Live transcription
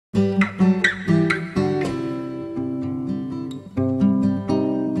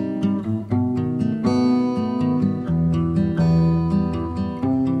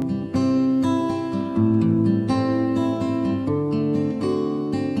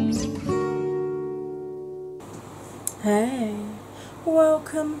Hey,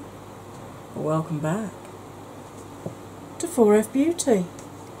 welcome back to 4F Beauty.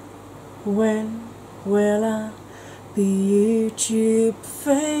 When will I be YouTube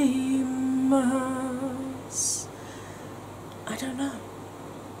famous? I don't know.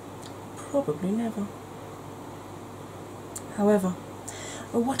 Probably never. However,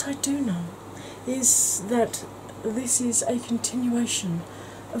 what I do know is that this is a continuation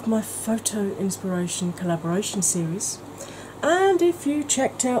of my photo inspiration collaboration series, and if you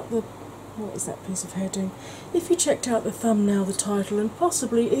checked out the what is that piece of hair doing? If you checked out the thumbnail, the title, and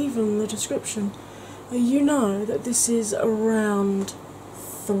possibly even the description, you know that this is round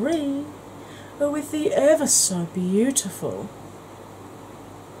 3 with the ever so beautiful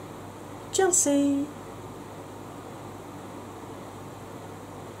Chelsea.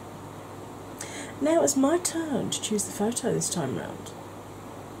 Now it's my turn to choose the photo this time round.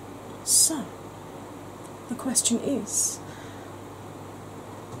 So, the question is,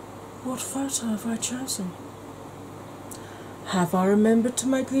 what photo have I chosen? Have I remembered to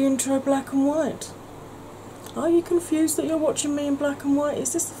make the intro black and white? Are you confused that you're watching me in black and white?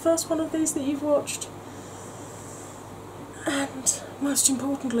 Is this the first one of these that you've watched? And most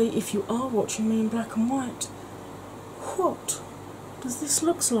importantly, if you are watching me in black and white, what does this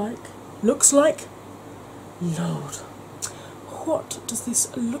look like? Looks like? Lord. What does this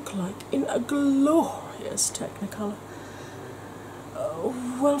look like in a glorious Technicolor?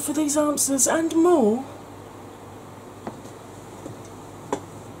 Well, for these answers and more,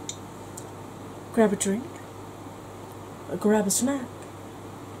 grab a drink, grab a snack,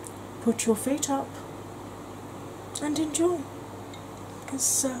 put your feet up, and enjoy.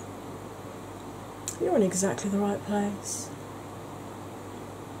 Because you're in exactly the right place.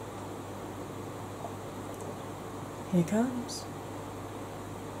 Here comes.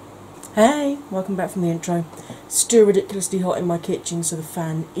 Hey, welcome back from the intro. Still ridiculously hot in my kitchen, so the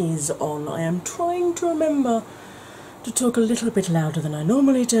fan is on. I am trying to remember to talk a little bit louder than I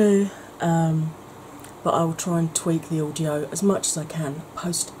normally do, but I will try and tweak the audio as much as I can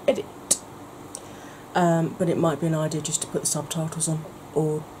post-edit. But it might be an idea just to put the subtitles on,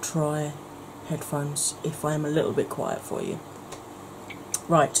 or try headphones if I am a little bit quiet for you.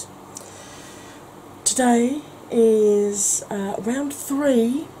 Right. Today is round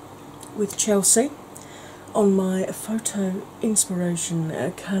 3 with Chelsea on my photo inspiration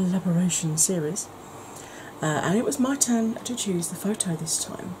collaboration series, and it was my turn to choose the photo this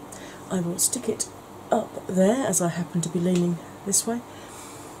time. I will stick it up there as I happen to be leaning this way.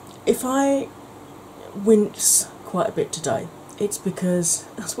 If I wince quite a bit today, it's because,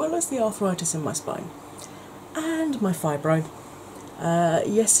 as well as the arthritis in my spine and my fibro,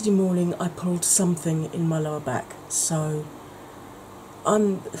 yesterday morning I pulled something in my lower back, so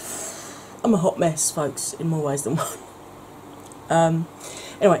I'm a hot mess, folks, in more ways than one.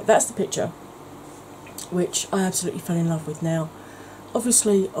 Anyway, that's the picture, which I absolutely fell in love with. Now,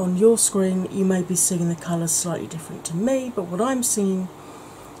 obviously, on your screen, you may be seeing the colours slightly different to me, but what I'm seeing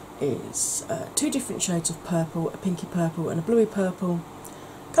is 2 different shades of purple, a pinky purple and a bluey purple,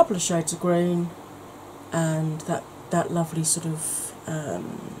 a couple of shades of green, and that lovely sort of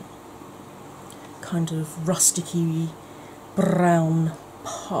kind of rusticy brown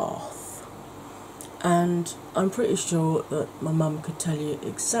path. And I'm pretty sure that my mum could tell you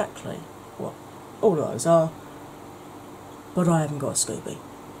exactly what all of those are, but I haven't got a Scooby.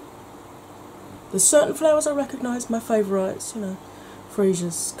 There's certain flowers I recognise, my favourites, you know,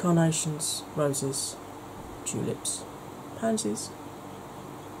 freesias, carnations, roses, tulips, pansies,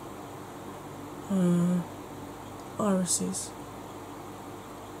 irises,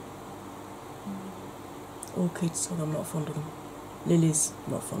 orchids, although I'm not fond of them. Lilies,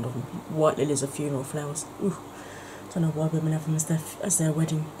 not fond of them. White lilies are funeral flowers. Ooh, don't know why women have them as their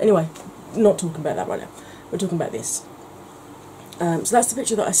wedding. Anyway, not talking about that right now. We're talking about this. So that's the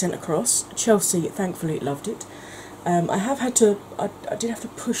picture that I sent across. Chelsea, thankfully, loved it. I did have to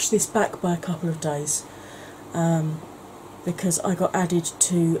push this back by a couple of days because I got added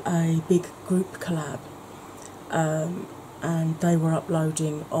to a big group collab. And they were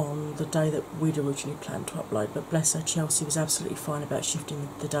uploading on the day that we'd originally planned to upload, but bless her, Chelsea was absolutely fine about shifting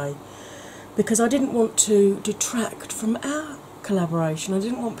the day, because I didn't want to detract from our collaboration. I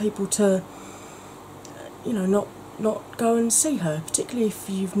didn't want people to, you know, not go and see her, particularly if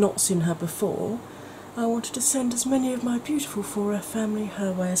you've not seen her before. I wanted to send as many of my beautiful 4F family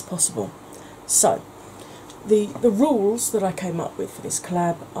her way as possible. So, the rules that I came up with for this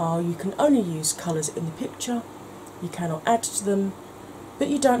collab are: you can only use colours in the picture, you cannot add to them, but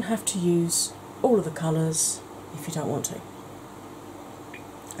you don't have to use all of the colours if you don't want to.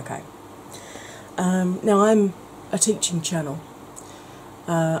 Okay. Now I'm a teaching channel.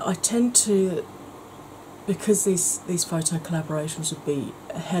 I tend to, because these photo collaborations would be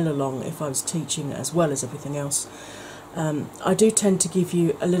hella long if I was teaching as well as everything else. I do tend to give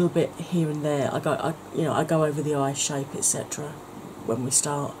you a little bit here and there. I go over the eye shape, etc. when we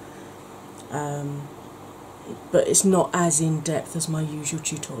start, but it's not as in depth as my usual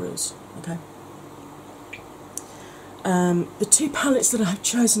tutorials. Okay. The two palettes that I've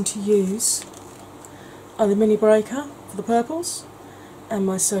chosen to use are the Mini Breaker for the purples and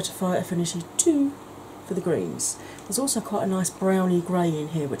my Certified Affinity 2 for the greens. There's also quite a nice browny grey in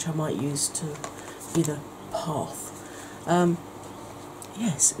here which I might use to be the path.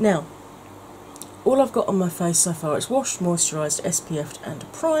 Yes, now all I've got on my face so far is washed, moisturised, SPF'd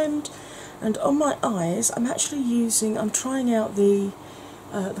and primed, and on my eyes I'm trying out the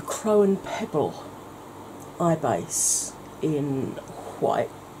Crow and Pebble eye base in white.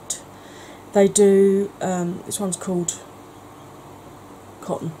 They do, this one's called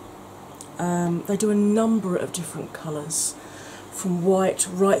Cotton. They do a number of different colours, from white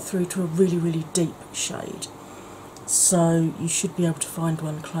right through to a really, really deep shade. So you should be able to find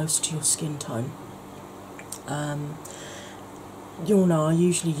one close to your skin tone. You'll know I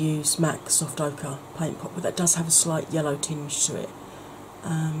usually use MAC Soft Ochre paint pot, but that does have a slight yellow tinge to it.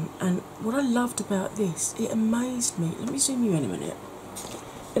 And what I loved about this, it amazed me, let me zoom you in a minute.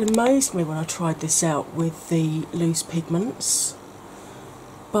 It amazed me when I tried this out with the loose pigments,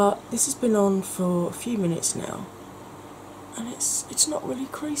 but this has been on for a few minutes now, and it's not really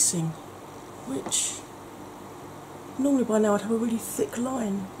creasing, which normally by now I'd have a really thick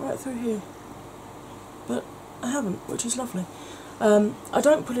line right through here, but I haven't, which is lovely. I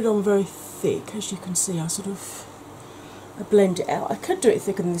don't put it on very thick, as you can see. I blend it out. I could do it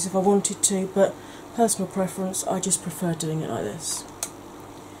thicker than this if I wanted to, but personal preference, I just prefer doing it like this.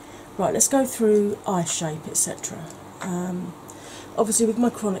 Right, let's go through eye shape, etc. Obviously with my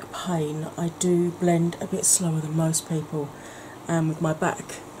chronic pain I do blend a bit slower than most people, and with my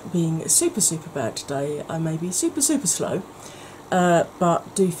back being super bad today I may be super slow,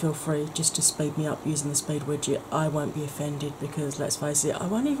 but do feel free just to speed me up using the speed widget. I won't be offended because, let's face it, I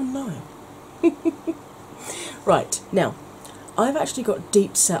won't even know. Right, now I've actually got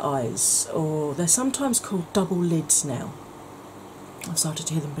deep set eyes, or they're sometimes called double lids now. I've started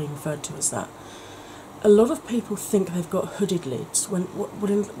to hear them being referred to as that. A lot of people think they've got hooded lids when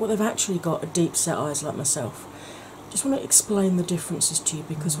what they've actually got are deep set eyes like myself. Just want to explain the differences to you,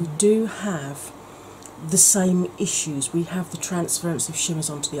 because we do have the same issues. We have the transference of shimmers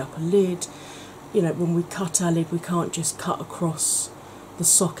onto the upper lid. You know, when we cut our lid we can't just cut across the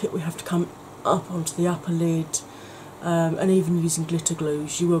socket, we have to come up onto the upper lid, and even using glitter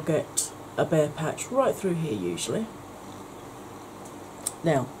glues you will get a bare patch right through here usually.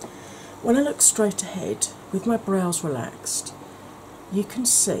 Now, when I look straight ahead with my brows relaxed, you can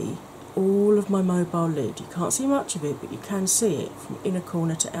see all of my mobile lid. You can't see much of it, but you can see it from inner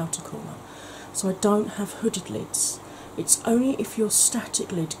corner to outer corner. So I don't have hooded lids. It's only if your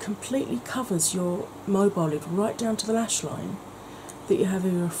static lid completely covers your mobile lid right down to the lash line that you have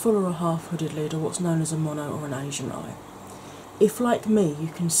either a full or a half hooded lid, or what's known as a mono or an Asian eye. If, like me, you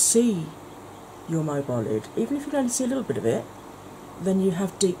can see your mobile lid, even if you can only see a little bit of it, then you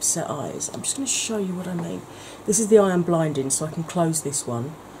have deep set eyes. I'm just going to show you what I mean. This is the eye I'm blind in, so I can close this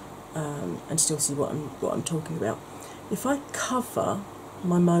one and still see what I'm talking about. If I cover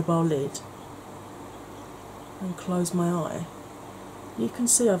my mobile lid and close my eye, you can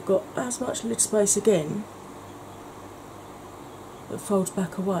see I've got as much lid space again that folds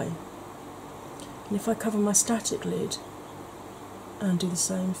back away. And if I cover my static lid and do the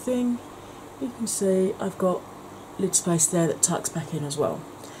same thing, you can see I've got lid space there that tucks back in as well.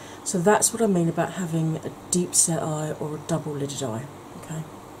 So that's what I mean about having a deep set eye or a double lidded eye. Okay.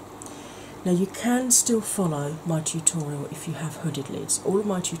 Now you can still follow my tutorial if you have hooded lids. All of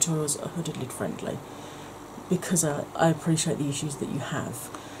my tutorials are hooded lid friendly because I appreciate the issues that you have.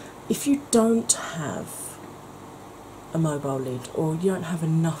 If you don't have a mobile lid, or you don't have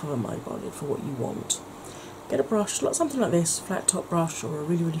enough of a mobile lid for what you want, get a brush, like something like this, flat top brush or a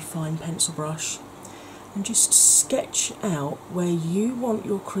really, really fine pencil brush, and just sketch out where you want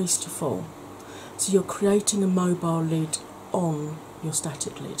your crease to fall. So you're creating a mobile lid on your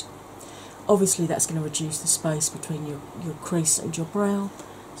static lid. Obviously that's going to reduce the space between your crease and your brow,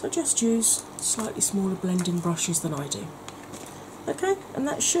 so just use slightly smaller blending brushes than I do. Okay, and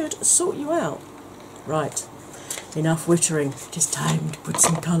that should sort you out. Right, enough wittering, just time to put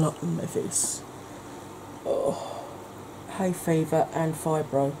some colour on my face. Oh, hay fever and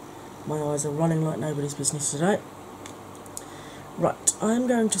fibro. My eyes are running like nobody's business today. Right, I'm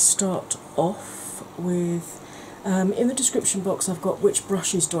going to start off with In the description box I've got which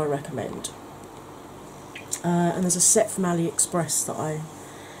brushes do I recommend, and there's a set from AliExpress that I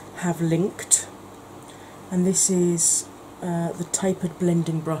have linked, and this is the tapered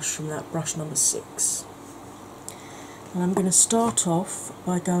blending brush from that brush number 6. And I'm going to start off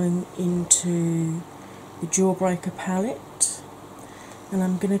by going into the Jawbreaker palette, and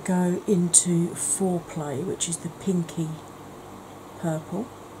I'm going to go into Foreplay, which is the pinky purple.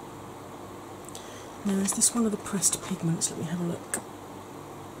 Now, is this one of the pressed pigments? Let me have a look.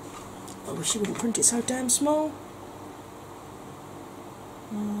 I wish you wouldn't print it so damn small.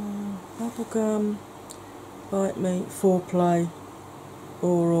 Bubblegum, Bite Me, Foreplay,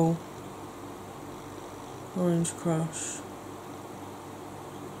 Oral, Orange Crush,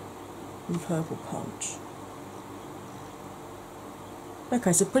 and Purple Punch.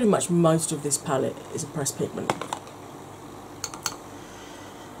 Okay, so pretty much most of this palette is a pressed pigment,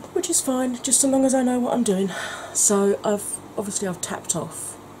 which is fine, just so long as I know what I'm doing. So I've tapped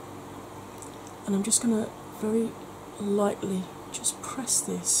off, and I'm just going to very lightly just press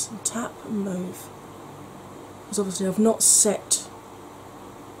this and tap and move, because obviously I've not set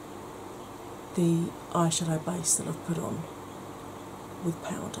the eyeshadow base that I've put on with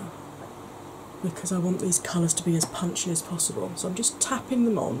powder, because I want these colours to be as punchy as possible. So I'm just tapping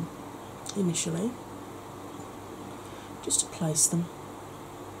them on initially, just to place them,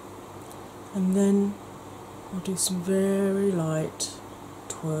 and then I'll do some very light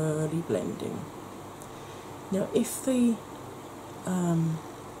twirly blending. Now, if the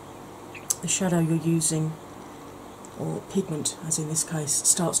shadow you're using, or pigment as in this case,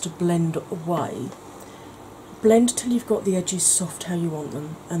 starts to blend away, blend till you've got the edges soft how you want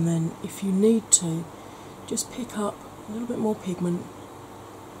them, and then if you need to, just pick up a little bit more pigment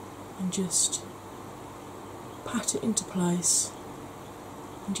and just pat it into place,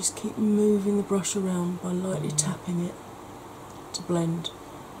 and just keep moving the brush around by lightly tapping it to blend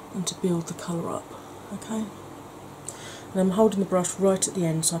and to build the colour up. Okay? And I'm holding the brush right at the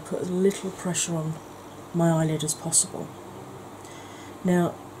end, so I put as little pressure on my eyelid as possible.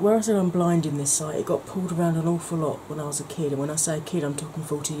 Now, where I said I'm blind in this side, it got pulled around an awful lot when I was a kid, and when I say a kid, I'm talking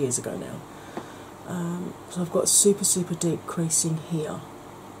 40 years ago now. So I've got super deep creasing here,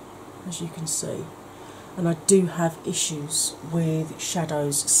 as you can see, and I do have issues with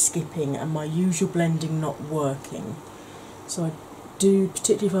shadows skipping and my usual blending not working. So I do,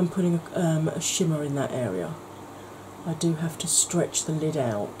 particularly if I'm putting a shimmer in that area, I do have to stretch the lid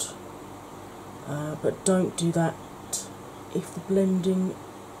out, but don't do that if the blending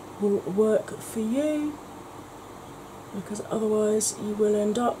will work for you, because otherwise you will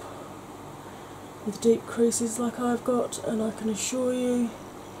end up with deep creases like I've got, and I can assure you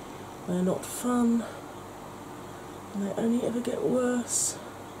they're not fun, and they only ever get worse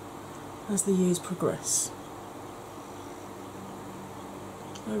as the years progress.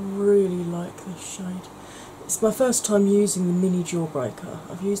 I really like this shade. It's my first time using the mini Jawbreaker.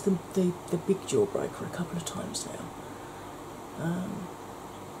 I've used the big Jawbreaker a couple of times now.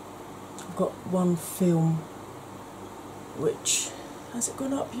 I've got one film which, has it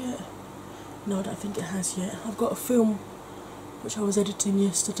gone up yet? No, I don't think it has yet. I've got a film which I was editing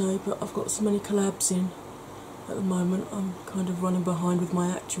yesterday, but I've got so many collabs in at the moment, I'm kind of running behind with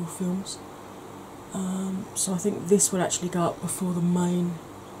my actual films. So I think this will actually go up before the main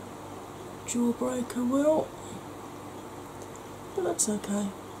Jawbreaker will, but that's okay.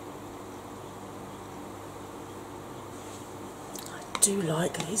 I do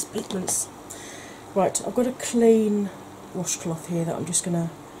like these pigments. Right, I've got a clean washcloth here that I'm just going to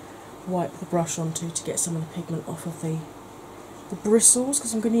wipe the brush onto to get some of the pigment off of the bristles,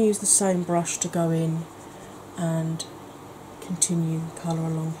 because I'm going to use the same brush to go in and continue colour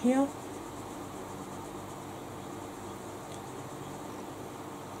along here.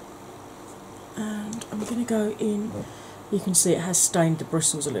 And I'm going to go in, you can see it has stained the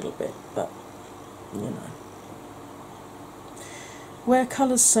bristles a little bit, but you know. Where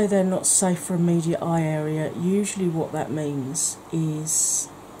colours say they're not safe for immediate eye area, usually what that means is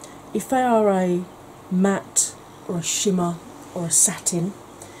if they are a matte or a shimmer or a satin,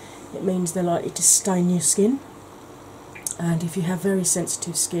 it means they're likely to stain your skin. And if you have very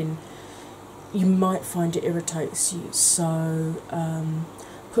sensitive skin, you might find it irritates you. So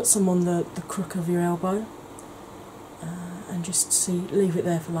put some on the crook of your elbow and just see, leave it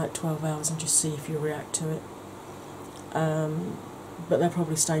there for like 12 hours and just see if you react to it. But they're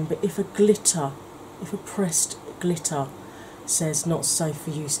probably stained. But if a pressed glitter says not safe for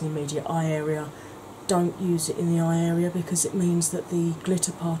use in the immediate eye area, don't use it in the eye area, because it means that the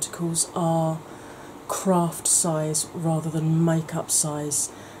glitter particles are craft size rather than makeup size,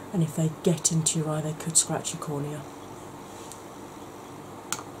 and if they get into your eye they could scratch your cornea.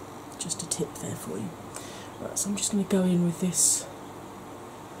 Just a tip there for you. Right, so I'm just going to go in with this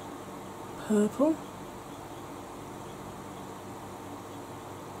purple.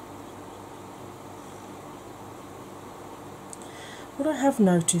 What I have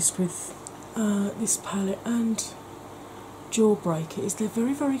noticed with this palette and Jawbreaker is they're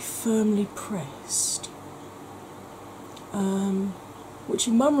very, very firmly pressed, which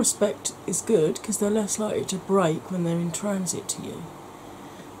in one respect is good because they're less likely to break when they're in transit to you,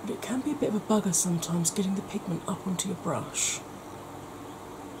 but it can be a bit of a bugger sometimes getting the pigment up onto your brush.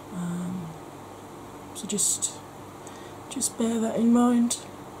 So just bear that in mind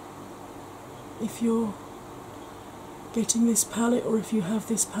if you're getting this palette or if you have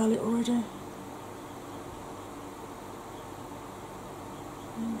this palette already.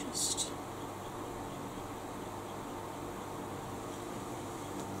 And just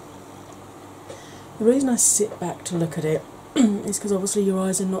the reason I sit back to look at it is because obviously your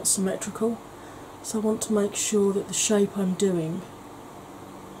eyes are not symmetrical, so I want to make sure that the shape I'm doing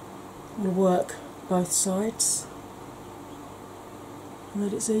will work both sides and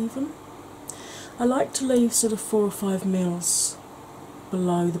that it's even. I like to leave sort of 4 or 5 mils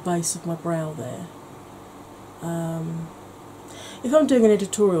below the base of my brow there. If I'm doing an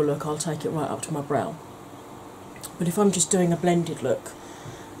editorial look, I'll take it right up to my brow. But if I'm just doing a blended look,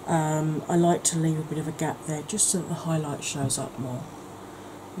 I like to leave a bit of a gap there just so that the highlight shows up more.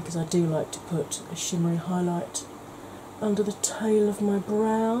 Because I do like to put a shimmery highlight under the tail of my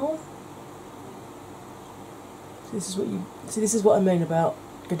brow. So this is what I mean about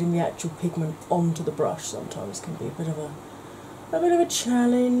getting the actual pigment onto the brush. Sometimes can be a bit of a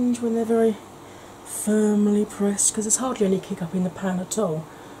challenge when they're very firmly pressed, because there's hardly any kick up in the pan at all.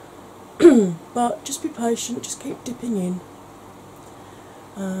 But just be patient, just keep dipping in.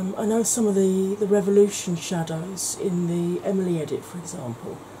 I know some of the Revolution shadows in the Emily edit, for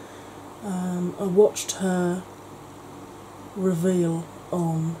example. I watched her reveal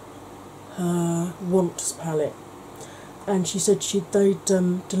on her Wants palette, and she said they'd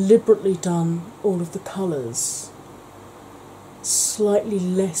deliberately done all of the colours slightly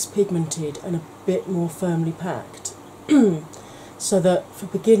less pigmented and a bit more firmly packed, so that for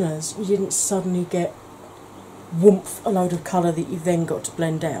beginners you didn't suddenly get woomph a load of colour that you've then got to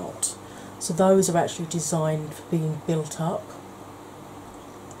blend out. So those are actually designed for being built up,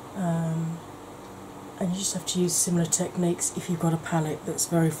 and you just have to use similar techniques if you've got a palette that's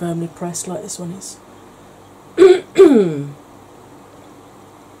very firmly pressed like this one is.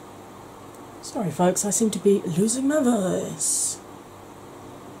 Sorry folks, I seem to be losing my voice.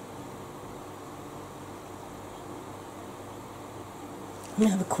 Let me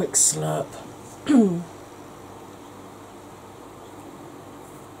have a quick slurp.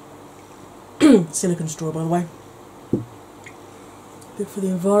 Silicone straw, by the way. Good for the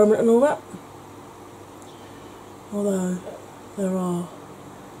environment and all that. Although there are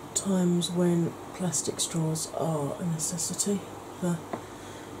times when plastic straws are a necessity for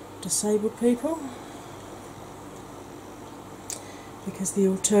disabled people, because the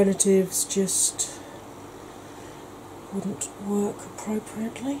alternatives just wouldn't work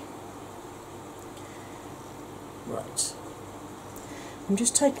appropriately. Right, I'm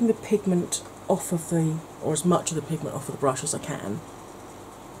just taking the pigment off of or as much of the pigment off of the brush as I can.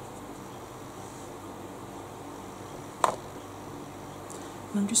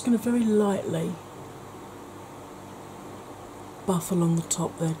 And I'm just going to very lightly buff along the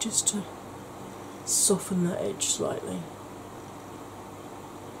top there, just to soften that edge slightly.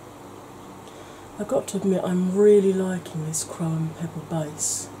 I've got to admit, I'm really liking this Chrome Pebble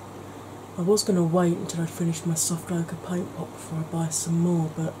base. I was going to wait until I'd finished my soft ochre paint pot before I buy some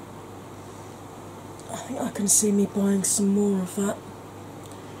more, but I think I can see me buying some more of that.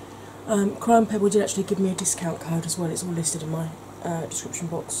 Chrome Pebble did actually give me a discount code as well. It's all listed in my description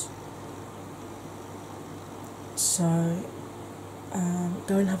box. So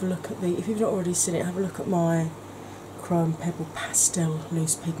go and have a look at if you've not already seen it, have a look at my Chrome Pebble Pastel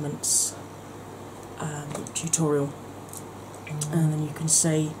Loose Pigments tutorial, and then you can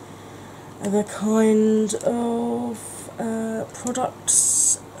see the kind of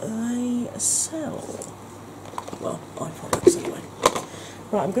products they sell. Well, eye products anyway.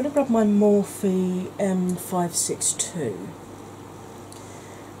 Right, I'm going to grab my Morphe M562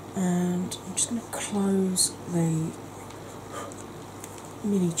 and I'm just going to close the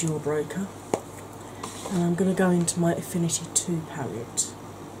mini Jawbreaker, and I'm going to go into my Affinity 2 palette,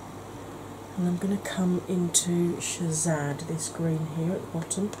 and I'm going to come into Shazad, this green here at the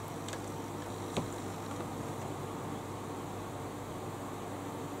bottom.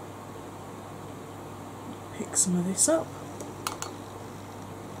 pick some of this up,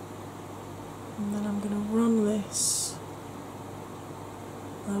 and then I'm going to run this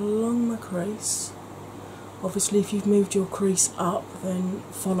along my crease. Obviously, if you've moved your crease up, then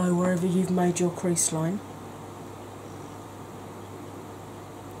follow wherever you've made your crease line.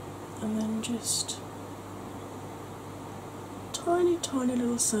 And then just tiny, tiny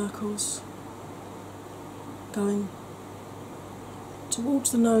little circles going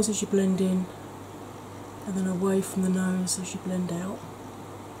towards the nose as you blend in, and then away from the nose as you blend out.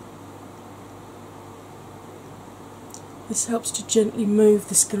 This helps to gently move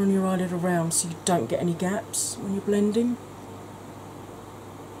the skin on your eyelid around so you don't get any gaps when you're blending.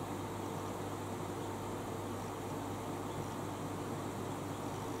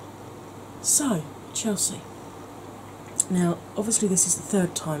 So, Chelsea. Now, obviously this is the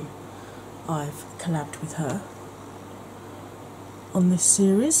third time I've collabed with her on this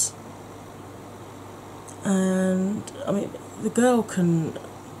series, and I mean, the girl can,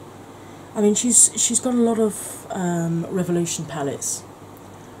 I mean, she's got a lot of Revolution palettes,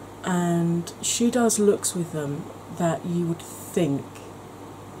 and she does looks with them that you would think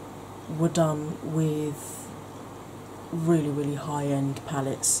were done with really, really high-end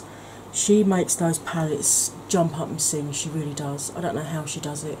palettes. She makes those palettes jump up and sing, she really does. I don't know how she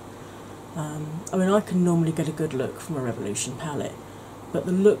does it. I mean, I can normally get a good look from a Revolution palette, but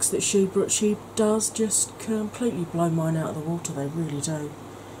the looks that she does just completely blow mine out of the water, they really do.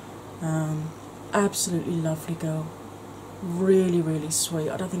 Absolutely lovely girl. Really, really sweet.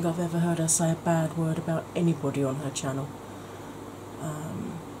 I don't think I've ever heard her say a bad word about anybody on her channel.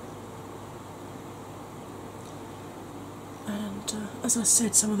 As I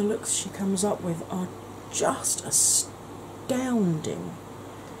said, some of the looks she comes up with are just astounding.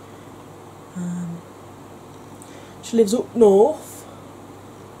 She lives up north,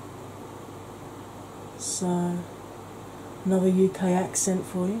 so another UK accent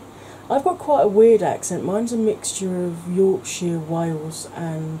for you. I've got quite a weird accent. Mine's a mixture of Yorkshire, Wales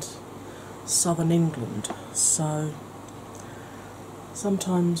and southern England, so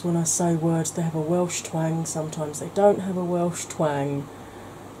sometimes when I say words they have a Welsh twang, sometimes they don't have a Welsh twang.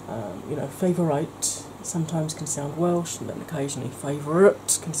 You know, favourite sometimes can sound Welsh, and then occasionally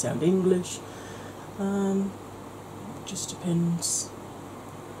favourite can sound English. Just depends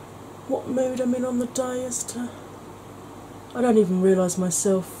what mood I'm in on the day as to... I don't even realise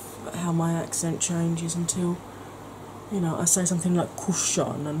myself how my accent changes until, you know, I say something like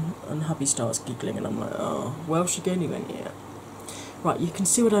cushion and hubby starts giggling and I'm like, oh, Welsh again? He went, yeah. Right, you can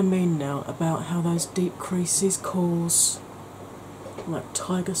see what I mean now about how those deep creases cause like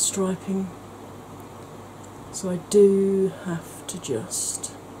tiger striping. So I do have to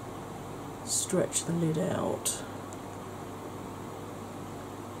just stretch the lid out.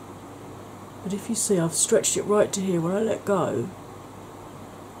 But if you see, I've stretched it right to here. Where I let go,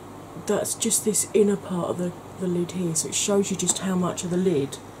 that's just this inner part of the lid here, so it shows you just how much of the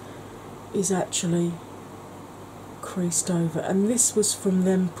lid is actually creased over. And this was from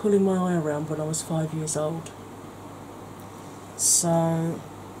them pulling my eye around when I was 5 years old. So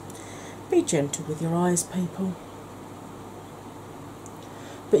be gentle with your eyes, people.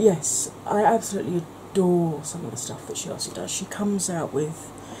 But yes, I absolutely adore some of the stuff that she also does. She comes out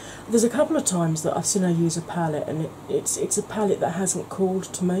with... There's a couple of times that I've seen her use a palette and it's a palette that hasn't called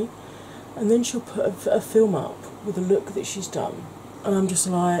to me, and then she'll put a film up with a look that she's done and I'm just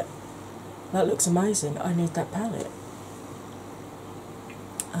like, that looks amazing, I need that palette.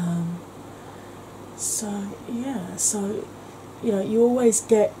 So yeah, so you know, you always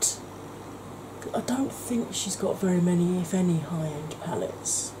get... I don't think she's got very many, if any, high-end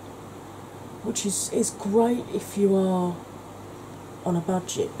palettes, which is great if you are on a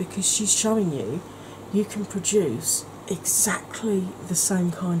budget, because she's showing you you can produce exactly the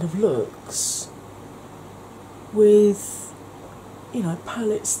same kind of looks with, you know,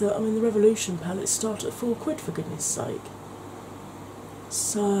 palettes that, I mean, the Revolution palettes start at £4 for goodness sake.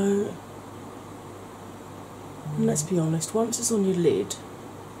 So, and let's be honest, once it's on your lid,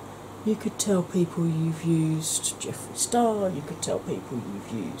 you could tell people you've used Jeffree Star, you could tell people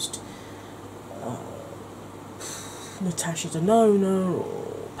you've used Natasha Denona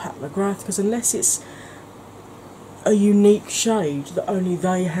or Pat McGrath, because unless it's a unique shade that only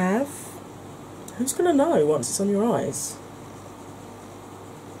they have, who's going to know once it's on your eyes?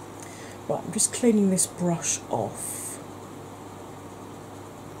 Right, I'm just cleaning this brush off.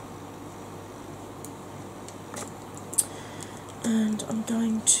 And I'm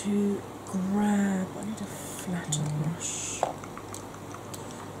going to grab, I need a flatter brush.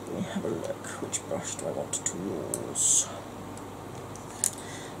 Let me have a look, which brush do I want to use?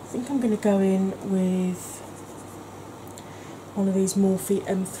 I think I'm going to go in with one of these Morphe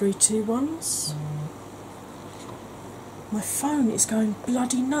M32 ones. My phone is going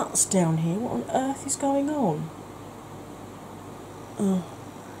bloody nuts down here. What on earth is going on? Oh,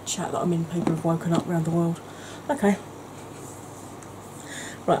 chat that I'm in, people have woken up around the world. Okay.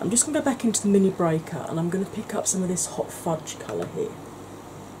 Right, I'm just going to go back into the mini breaker and I'm going to pick up some of this hot fudge colour here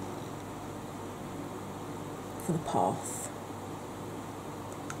for the path.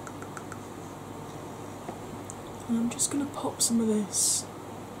 And I'm just going to pop some of this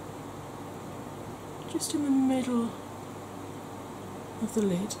just in the middle of the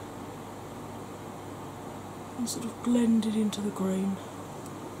lid and sort of blend it into the green.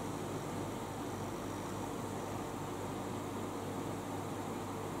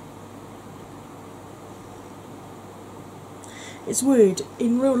 It's weird,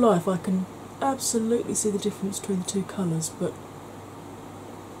 in real life I can absolutely see the difference between the two colours, but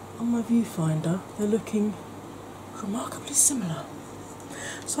on my viewfinder they're looking remarkably similar.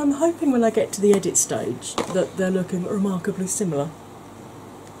 So I'm hoping when I get to the edit stage that they're looking remarkably similar.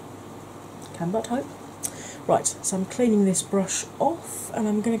 Can but hope. Right, so I'm cleaning this brush off and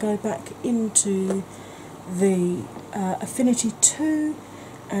I'm going to go back into the Affinity 2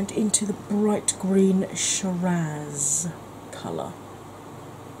 and into the bright green Shiraz colour.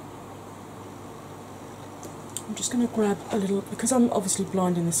 I'm just going to grab a little, because I'm obviously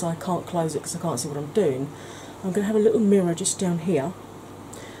blind in this eye, I can't close it because I can't see what I'm doing. I'm going to have a little mirror just down here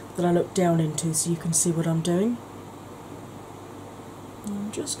that I look down into so you can see what I'm doing. And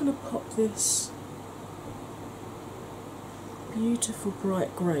I'm just going to pop this beautiful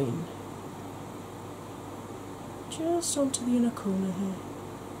bright green just onto the inner corner here.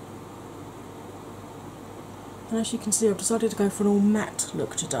 And as you can see, I've decided to go for an all matte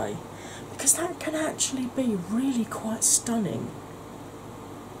look today because that can actually be really quite stunning.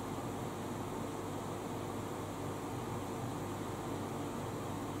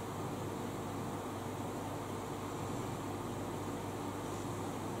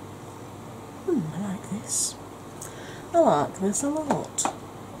 I like this. I like this a lot.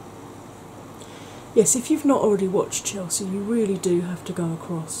 Yes, if you've not already watched Chelsea, you really do have to go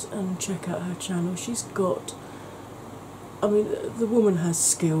across and check out her channel. She's got, I mean, the woman has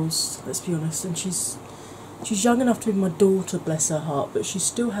skills, let's be honest, and she's young enough to be my daughter, bless her heart, but she's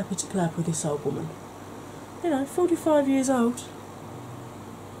still happy to collab with this old woman. You know, 45 years old,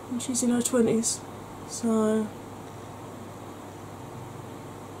 and she's in her 20s, so...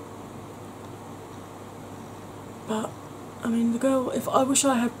 But, I mean, the girl, if I wish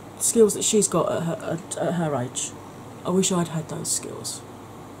I had skills that she's got at her age. I wish I'd had those skills.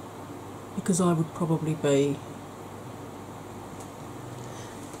 Because I would probably be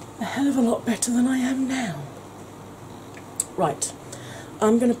a hell of a lot better than I am now. Right,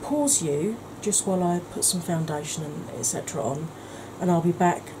 I'm going to pause you just while I put some foundation and etc. on, and I'll be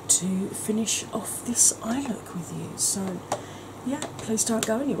back to finish off this eye look with you. So, yeah, please don't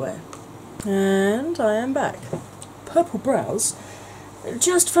go anywhere. And I am back. Purple brows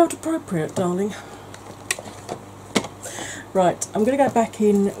just felt appropriate, darling. Right, I'm going to go back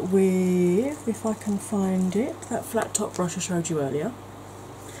in with, if I can find it, that flat top brush I showed you earlier.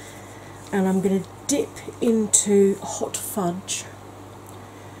 And I'm going to dip into Hot Fudge,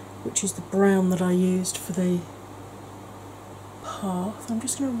 which is the brown that I used for the path. I'm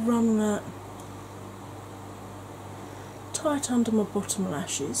just going to run that tight under my bottom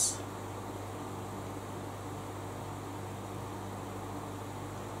lashes.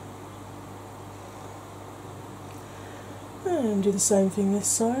 And do the same thing this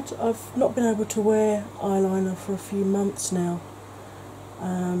side. I've not been able to wear eyeliner for a few months now.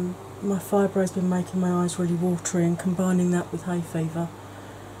 My fibro's been making my eyes really watery, and combining that with hay fever.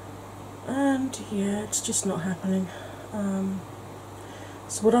 And yeah, it's just not happening.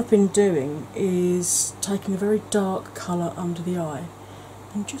 So what I've been doing is taking a very dark colour under the eye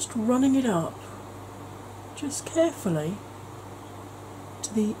and just running it up, just carefully,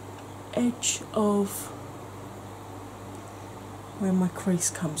 to the edge of where my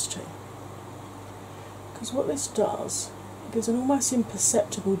crease comes to. Because what this does, it gives an almost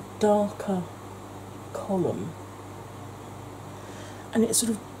imperceptible darker column, and it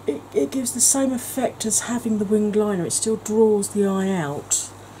sort of it gives the same effect as having the winged liner. It still draws the eye out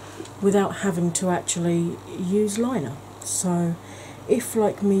without having to actually use liner. So if,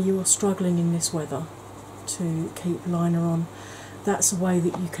 like me, you are struggling in this weather to keep liner on, that's a way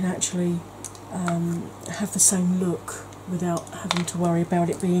that you can actually have the same look without having to worry about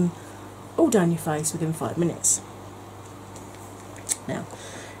it being all down your face within 5 minutes. Now,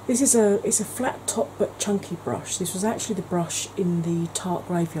 this is it's a flat top but chunky brush. This was actually the brush in the Tarte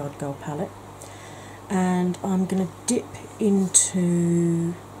Graveyard Girl palette, and I'm going to dip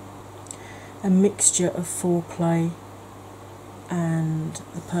into a mixture of Foreplay and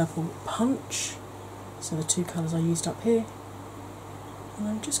the Purple Punch, so the two colours I used up here, and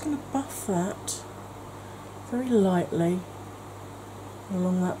I'm just going to buff that very lightly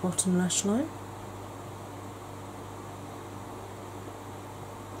along that bottom lash line.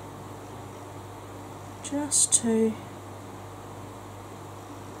 Just to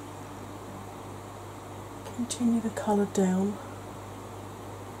continue the colour down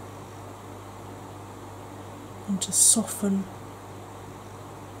and to soften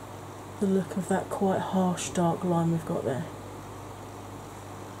the look of that quite harsh dark line we've got there.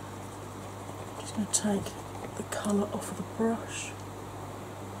 Just going to take the colour off of the brush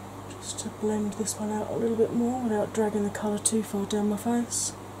just to blend this one out a little bit more without dragging the colour too far down my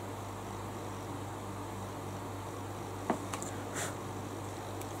face.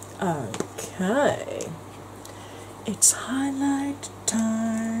 Okay, it's highlight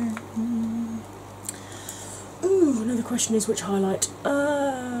time. Ooh, another question is which highlight?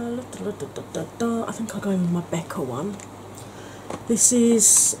 I think I'll go with my Becca one. This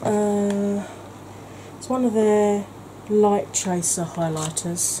is it's one of their Light Chaser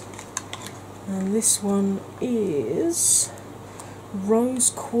highlighters, and this one is Rose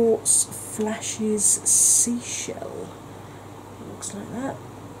Quartz Flashes Seashell. It looks like that.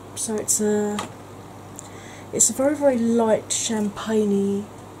 So it's a very, very light champagne-y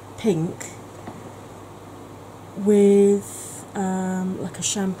pink with like a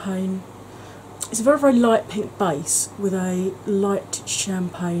champagne. It's a very, very light pink base with a light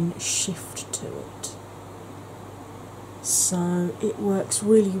champagne shift to it. So it works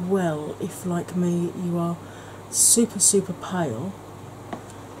really well if, like me, you are super, super pale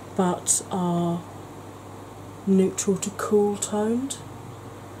but are neutral to cool toned.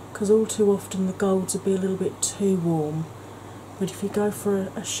 Because all too often the golds will be a little bit too warm, but if you go for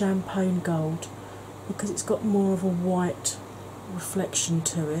a champagne gold, because it's got more of a white reflection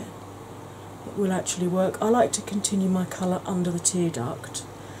to it, it will actually work. I like to continue my colour under the tear duct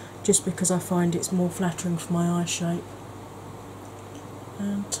just because I find it's more flattering for my eye shape,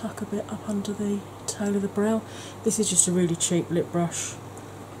 and tuck a bit up under the tail of the brow. This is just a really cheap lip brush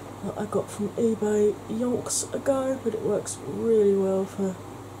that I got from eBay yonks ago, but it works really well for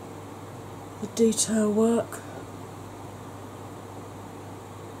the detail work,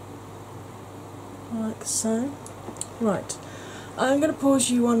 like so. Right, I'm going to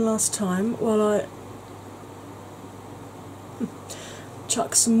pause you one last time while I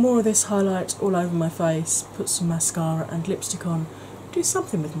chuck some more of this highlight all over my face, put some mascara and lipstick on, do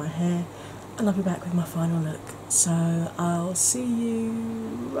something with my hair, and I'll be back with my final look. So I'll see you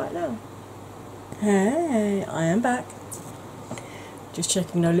right now. Hey, I am back. Just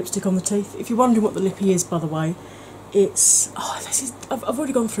checking, no lipstick on the teeth. If you're wondering what the lippy is, by the way, it's I've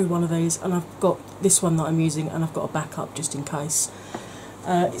already gone through one of these, and I've got this one that I'm using, and I've got a backup just in case.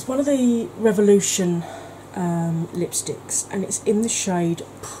 It's one of the Revolution lipsticks, and it's in the shade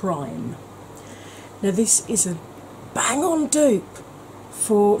Prime. Now this is a bang-on dupe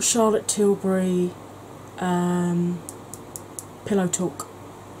for Charlotte Tilbury Pillow Talk,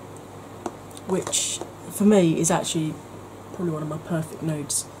 which for me is actually probably one of my perfect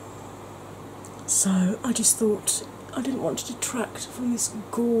nudes. So I just thought I didn't want to detract from this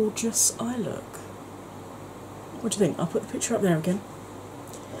gorgeous eye look. What do you think? I'll put the picture up there again.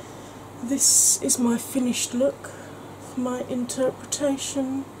 This is my finished look for my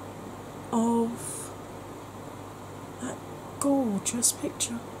interpretation of that gorgeous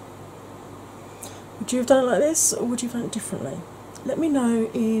picture. Would you have done it like this, or would you have done it differently? Let me know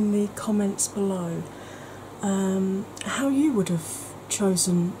in the comments below how you would have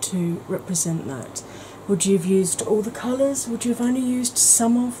chosen to represent that. Would you have used all the colours? Would you have only used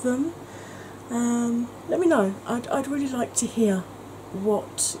some of them? Let me know. I'd really like to hear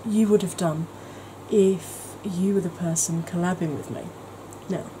what you would have done if you were the person collabing with me.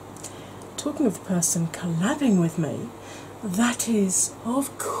 Now, talking of the person collabing with me, that is,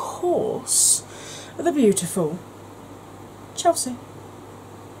 of course, the beautiful Chelsea.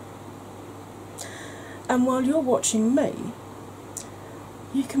 And while you're watching me,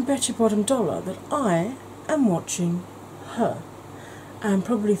 you can bet your bottom dollar that I am watching her, and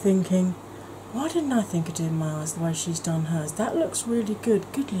probably thinking, why didn't I think of doing my eyes the way she's done hers? That looks really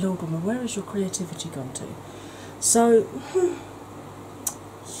good. Good Lord, woman, where has your creativity gone to? So,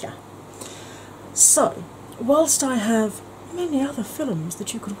 yeah. So, whilst I have many other films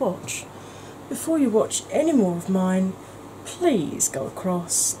that you could watch, before you watch any more of mine, please go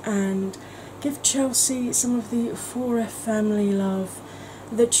across and give Chelsea some of the 4F family love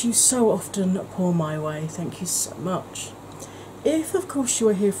that you so often pour my way. Thank you so much. If, of course, you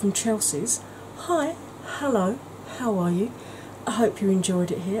are here from Chelsea's, hi, hello, how are you? I hope you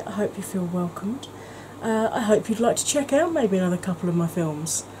enjoyed it here. I hope you feel welcomed. I hope you'd like to check out maybe another couple of my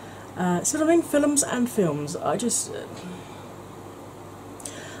films. So I mean, films and films.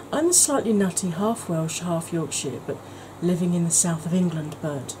 I'm a slightly nutty, half Welsh, half Yorkshire, but living in the south of England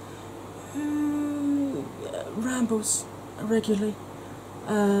bird who rambles regularly,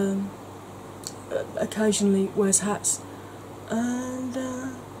 occasionally wears hats, and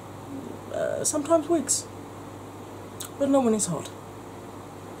sometimes wigs, but not when it's hot.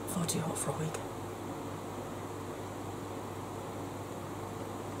 Far too hot for a wig.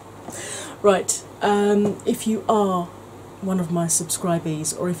 Right, if you are one of my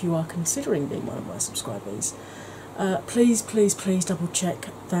subscribees, or if you are considering being one of my subscribees, please, please, please double check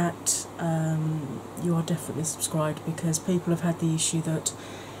that you are definitely subscribed, because people have had the issue that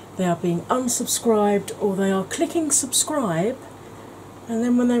they are being unsubscribed or they are clicking subscribe, and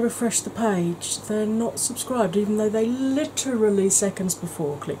then when they refresh the page they're not subscribed, even though they literally seconds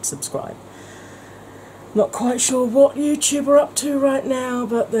before clicked subscribe. Not quite sure what YouTube are up to right now,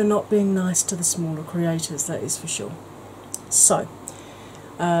 but they're not being nice to the smaller creators, that is for sure. So,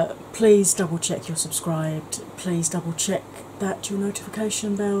 please double check you're subscribed, please double check that your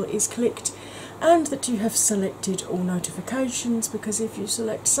notification bell is clicked and that you have selected all notifications, because if you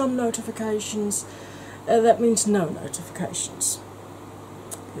select some notifications, that means no notifications.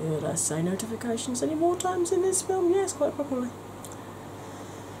 Did I say notifications any more times in this film? Yes, quite probably.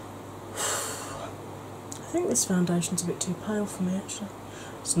 I think this foundation's a bit too pale for me, actually.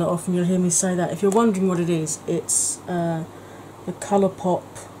 It's not often you'll hear me say that. If you're wondering what it is, it's the Colourpop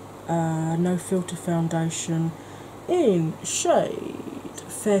No Filter Foundation in shade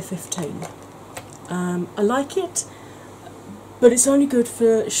Fair 15. I like it, but it's only good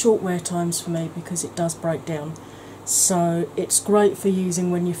for short wear times for me because it does break down. So it's great for using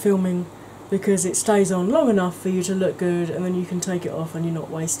when you're filming, because it stays on long enough for you to look good, and then you can take it off and you're not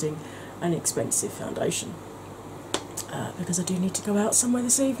wasting an expensive foundation. Because I do need to go out somewhere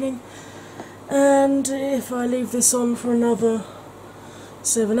this evening, and if I leave this on for another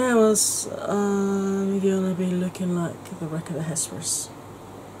 7 hours, I'm gonna be looking like the wreck of the Hesperus.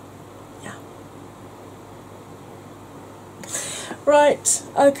 Yeah. Right,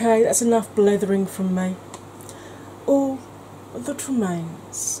 okay, that's enough blethering from me. All that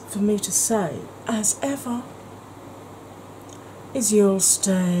remains for me to say, as ever, is you'll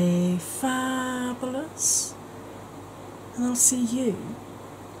stay fabulous, and I'll see you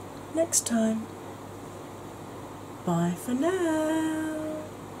next time. Bye for now.